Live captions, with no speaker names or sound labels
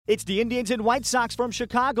It's the Indians and White Sox from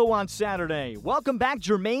Chicago on Saturday. Welcome back,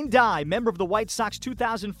 Jermaine Dye, member of the White Sox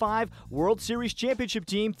 2005 World Series championship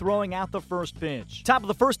team, throwing out the first pitch. Top of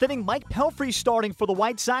the first inning, Mike Pelfrey starting for the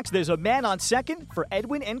White Sox. There's a man on second for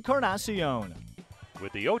Edwin Encarnacion.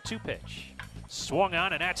 With the 0-2 pitch. Swung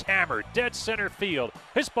on, and that's hammered. Dead center field.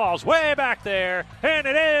 His ball's way back there, and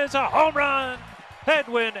it is a home run.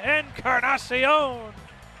 Edwin Encarnacion.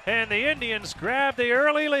 And the Indians grab the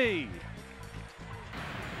early lead.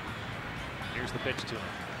 Here's the pitch to him.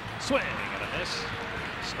 Swing and a miss.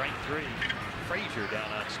 Strike three. Frazier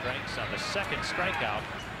down on strikes on the second strikeout.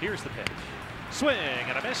 Here's the pitch. Swing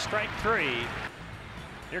and a miss. Strike three.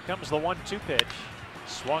 Here comes the 1-2 pitch.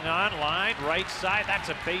 Swung on, line, right side. That's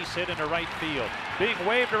a base hit into right field. Being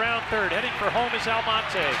waved around third. Heading for home is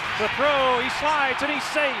Almonte. The throw, he slides, and he's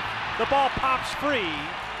safe. The ball pops free.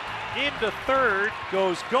 Into third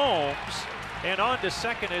goes Gomes. And on to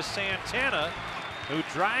second is Santana, who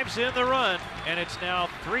drives in the run, and it's now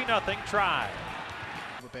 3-0 Tribe.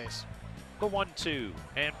 Base. The 1-2,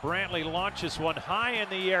 and Brantley launches one high in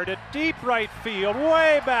the air to deep right field,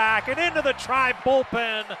 way back, and into the Tribe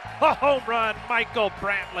bullpen. A home run, Michael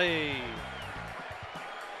Brantley.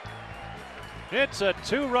 It's a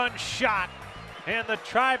 2-run shot, and the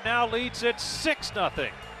Tribe now leads it 6-0.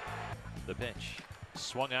 The pitch,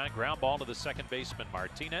 swung on, ground ball to the second baseman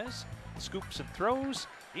Martinez, scoops and throws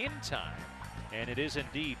in time. And it is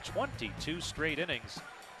indeed 22 straight innings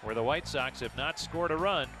where the White Sox have not scored a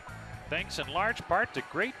run, thanks in large part to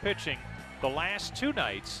great pitching the last two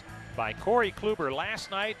nights by Corey Kluber last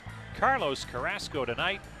night, Carlos Carrasco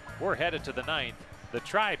tonight. We're headed to the ninth. The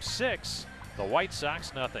Tribe 6, the White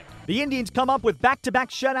Sox nothing. The Indians come up with back-to-back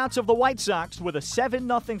shutouts of the White Sox with a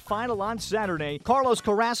 7-0 final on Saturday. Carlos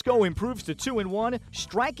Carrasco improves to 2-1,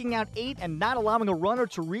 striking out 8 and not allowing a runner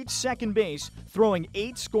to reach second base, throwing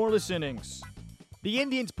 8 scoreless innings. The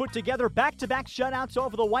Indians put together back-to-back shutouts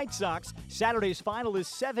over the White Sox. Saturday's final is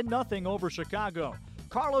 7-0 over Chicago.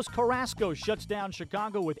 Carlos Carrasco shuts down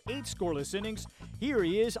Chicago with 8 scoreless innings. Here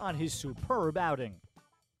he is on his superb outing.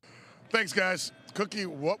 Thanks, guys. Cookie,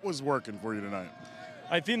 what was working for you tonight?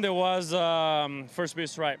 I think there was first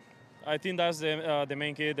base strike. I think that's the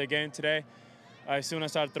main key of the game today. As soon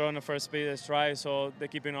as I start throwing the first base strike, so they're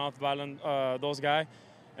keeping off balance those guys.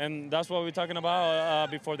 And that's what we're talking about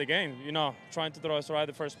before the game, trying to throw a strike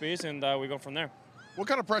the first piece, and we go from there. What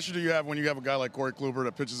kind of pressure do you have when you have a guy like Corey Kluber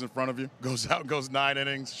that pitches in front of you, goes out, goes 9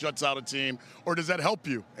 innings, shuts out a team, or does that help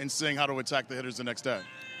you in seeing how to attack the hitters the next day?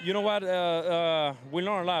 You know what? We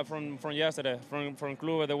learned a lot from yesterday, from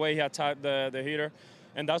Kluber, the way he attacked the hitter,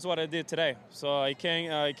 and that's what I did today. So I came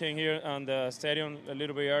here on the stadium a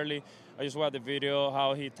little bit early. I just watched the video,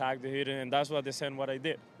 how he attacked the hitter, and that's what they said what I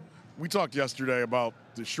did. We talked yesterday about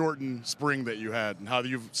the shortened spring that you had and how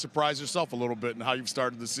you've surprised yourself a little bit and how you've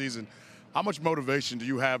started the season. How much motivation do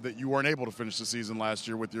you have that you weren't able to finish the season last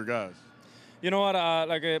year with your guys? You know what?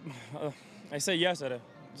 I said yesterday.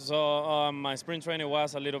 So my spring training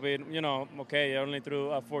was a little bit, okay, I only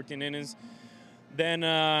threw 14 innings. Then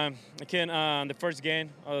again, the first game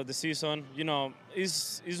of the season,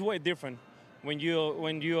 is way different when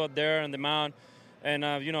you are there on the mound. And,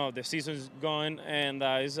 the season's going, and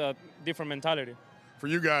it's a different mentality. For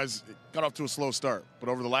you guys, it got off to a slow start. But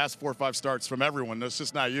over the last 4 or 5 starts from everyone, it's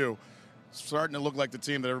just not you, starting to look like the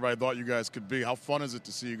team that everybody thought you guys could be. How fun is it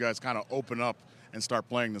to see you guys kind of open up and start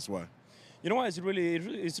playing this way? You know what? It's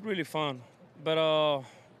really fun. But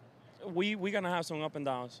we're going to have some up and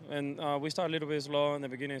downs. And we start a little bit slow in the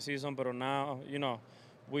beginning of the season, but now,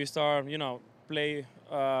 we start, play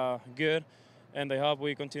good. And I hope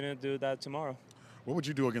we continue to do that tomorrow. What would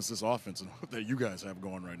you do against this offense that you guys have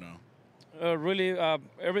going right now? Really,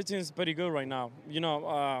 everything's pretty good right now.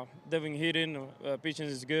 They've been hitting, pitching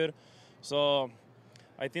is good. So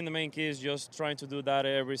I think the main key is just trying to do that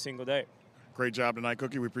every single day. Great job tonight,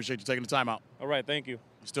 Cookie. We appreciate you taking the time out. All right, thank you.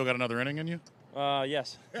 You still got another inning in you?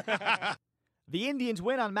 Yes. The Indians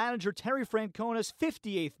win on manager Terry Francona's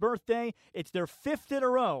 58th birthday. It's their 5th in a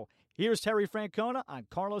row. Here's Terry Francona on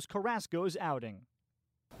Carlos Carrasco's outing.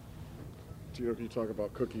 Tito, can you talk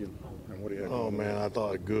about Cookie and what he had? Oh, man, I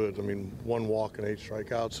thought good. I mean, 1 walk and 8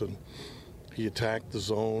 strikeouts, and he attacked the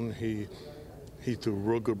zone. He threw a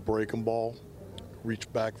real good breaking ball,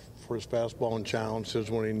 reached back for his fastball and challenged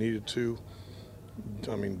his when he needed to.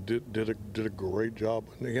 I mean, did a great job.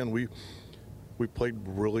 And again, we played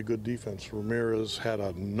really good defense. Ramirez had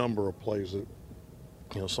a number of plays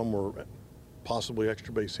that, some were possibly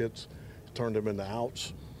extra base hits, turned them into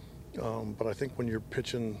outs. But I think when you're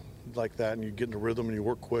pitching like that and you get in a rhythm and you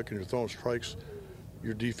work quick and you're throwing strikes,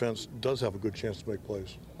 your defense does have a good chance to make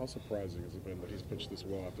plays. How surprising has it been that he's pitched this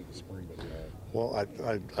well after the spring? Well,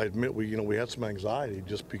 I admit we had some anxiety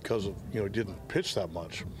just because of he didn't pitch that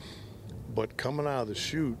much, but coming out of the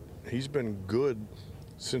chute, he's been good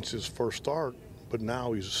since his first start. But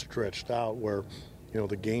now he's stretched out where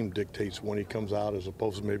the game dictates when he comes out as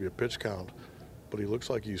opposed to maybe a pitch count. But he looks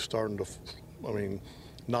like he's starting to,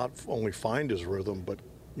 not only find his rhythm, but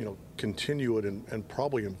continue it and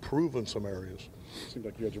probably improve in some areas. It seemed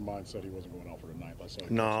like you had your mind set he wasn't going out for the ninth. I saw.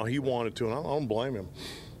 No, he wanted to, and I don't blame him.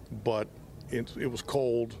 But it was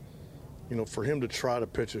cold. For him to try to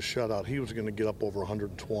pitch a shutout, he was going to get up over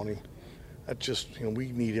 120. That just,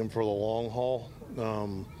 we need him for the long haul.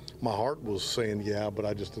 My heart was saying yeah, but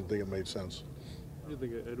I just didn't think it made sense. What do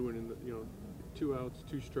you think of Edwin in the, 2 outs,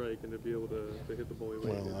 2 strike, and to be able to hit the ball?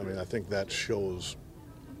 Well, I think that shows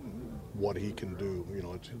what he can do.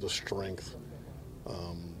 It's the strength.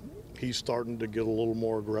 He's starting to get a little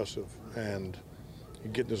more aggressive and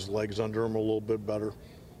getting his legs under him a little bit better.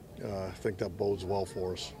 I think that bodes well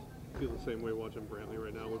for us. I feel the same way watching Brantley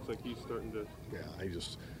right now. Looks like he's starting to. Yeah,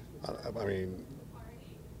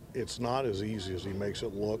 it's not as easy as he makes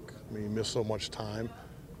it look. He missed so much time,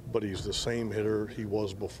 but he's the same hitter he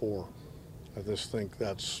was before. I just think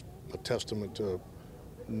that's a testament to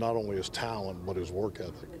not only his talent, but his work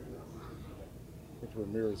ethic. With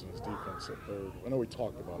Ramirez and his defense at third, I know we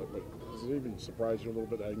talked about it, but does it even surprise you a little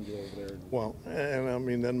bit that he can get over there? Well,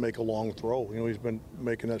 and then make a long throw. He's been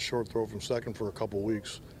making that short throw from second for a couple of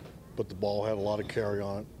weeks, but the ball had a lot of carry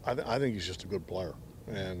on it. I think he's just a good player,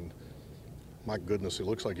 and my goodness, he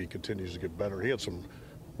looks like he continues to get better. He had some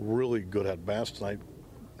really good at-bats tonight,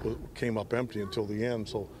 came up empty until the end,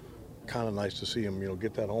 so kind of nice to see him,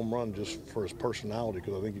 get that home run just for his personality,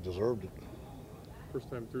 because I think he deserved it. First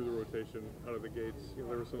time through the rotation, out of the gates, there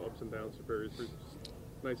were some ups and downs for Barry. It's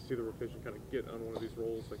nice to see the rotation kind of get on one of these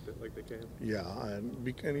rolls like they can. Yeah, and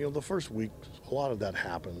the first week, a lot of that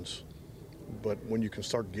happens, but when you can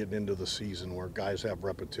start getting into the season where guys have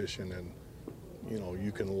repetition and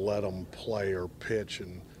you can let them play or pitch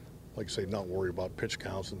and, like I say, not worry about pitch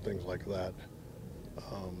counts and things like that.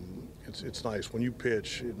 It's nice. When you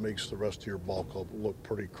pitch, it makes the rest of your ball club look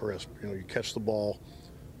pretty crisp. You catch the ball,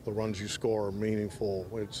 the runs you score are meaningful.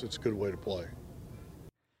 It's a good way to play.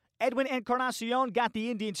 Edwin Encarnacion got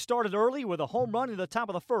the Indians started early with a home run in the top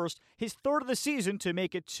of the first, his third of the season to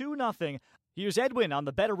make it 2-0. Here's Edwin on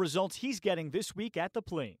the better results he's getting this week at the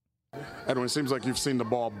plate. Edwin, it seems like you've seen the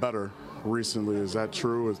ball better recently. Is that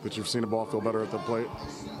true? Is that you've seen the ball feel better at the plate?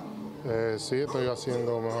 Sí, estoy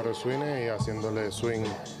haciendo mejores swings y haciéndole swing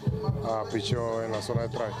a picheo en la zona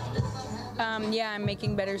de strike. Yeah, I'm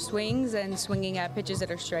making better swings and swinging at pitches that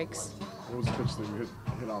are strikes. What was the pitch that you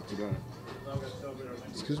hit out today?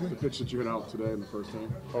 Excuse me? The pitch that you hit out today in the first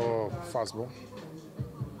inning? Oh, fastball.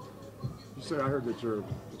 You say I heard that your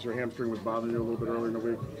hamstring was bothering you a little bit earlier in the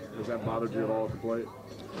week. Has that bothered you at all at the plate?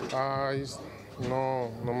 No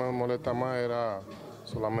me molesta más, era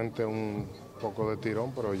solamente un poco de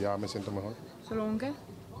tirón, pero ya me siento mejor. ¿Solo un qué?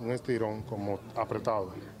 Un estirón como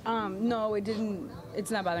apretado. No, it didn't.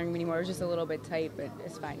 It's not bothering me anymore. It was just a little bit tight, but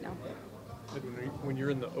it's fine now. Edwin, when you're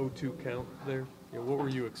in the 0-2 count there, what were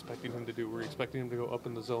you expecting him to do? Were you expecting him to go up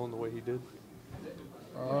in the zone the way he did?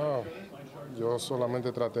 Yo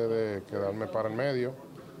solamente traté de quedarme para el medio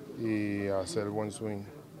y hacer buen swing.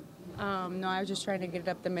 No, I was just trying to get it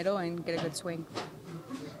up the middle and get a good swing.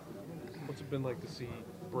 What's it been like to see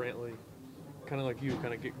Brantley, kind of like you,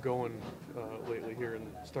 kind of get going lately here and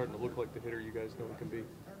starting to look like the hitter you guys know he can be?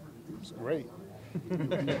 It's great.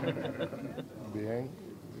 Bien.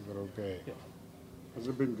 Creo que. Has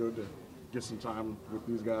it been good to get some time with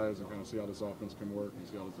these guys and kind of see how this offense can work and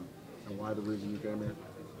see how and why the reason you came here?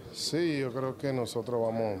 Sí, yo creo que nosotros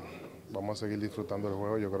vamos a seguir disfrutando el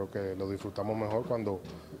juego. Yo creo que lo disfrutamos mejor cuando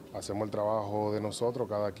hacemos el trabajo de nosotros,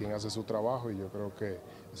 cada quien hace su trabajo y yo creo que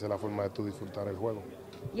esa es la forma de tú disfrutar el juego.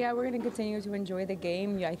 Yeah, we're going to continue to enjoy the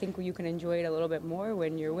game. I think you can enjoy it a little bit more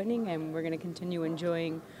when you're winning, and we're going to continue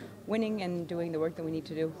enjoying winning and doing the work that we need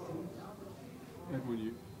to do.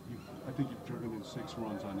 Edwin, I think you've turned in 6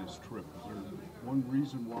 runs on this trip. Is there one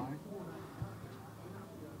reason why?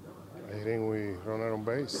 Hitting with runner on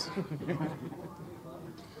base.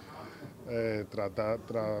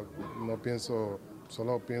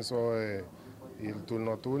 Solo pienso ir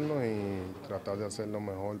turno a turno y tratar de hacer lo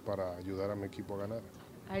mejor para ayudar a mi equipo a ganar.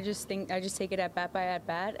 I just take it at bat by at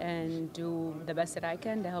bat and do the best that I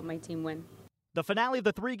can to help my team win. The finale of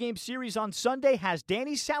the 3-game series on Sunday has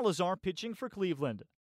Danny Salazar pitching for Cleveland.